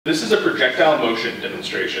This is a projectile motion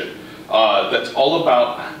demonstration that's all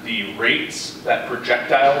about the rates that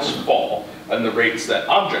projectiles fall and the rates that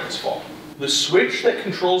objects fall. The switch that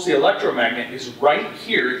controls the electromagnet is right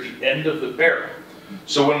here at the end of the barrel.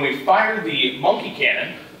 So when we fire the monkey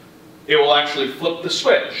cannon, it will actually flip the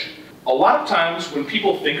switch. A lot of times when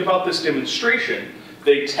people think about this demonstration,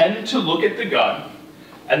 they tend to look at the gun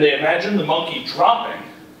and they imagine the monkey dropping.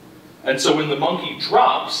 And so when the monkey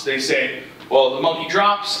drops, they say, well, the monkey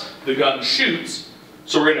drops, the gun shoots,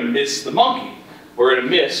 so we're going to miss the monkey. We're going to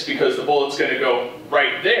miss because the bullet's going to go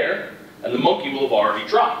right there, and the monkey will have already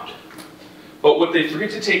dropped. But what they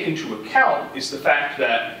forget to take into account is the fact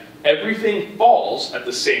that everything falls at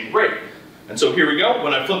the same rate. And so here we go.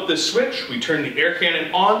 When I flip this switch, we turn the air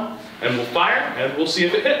cannon on, and we'll fire, and we'll see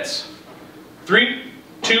if it hits. 3,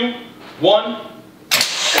 2, 1.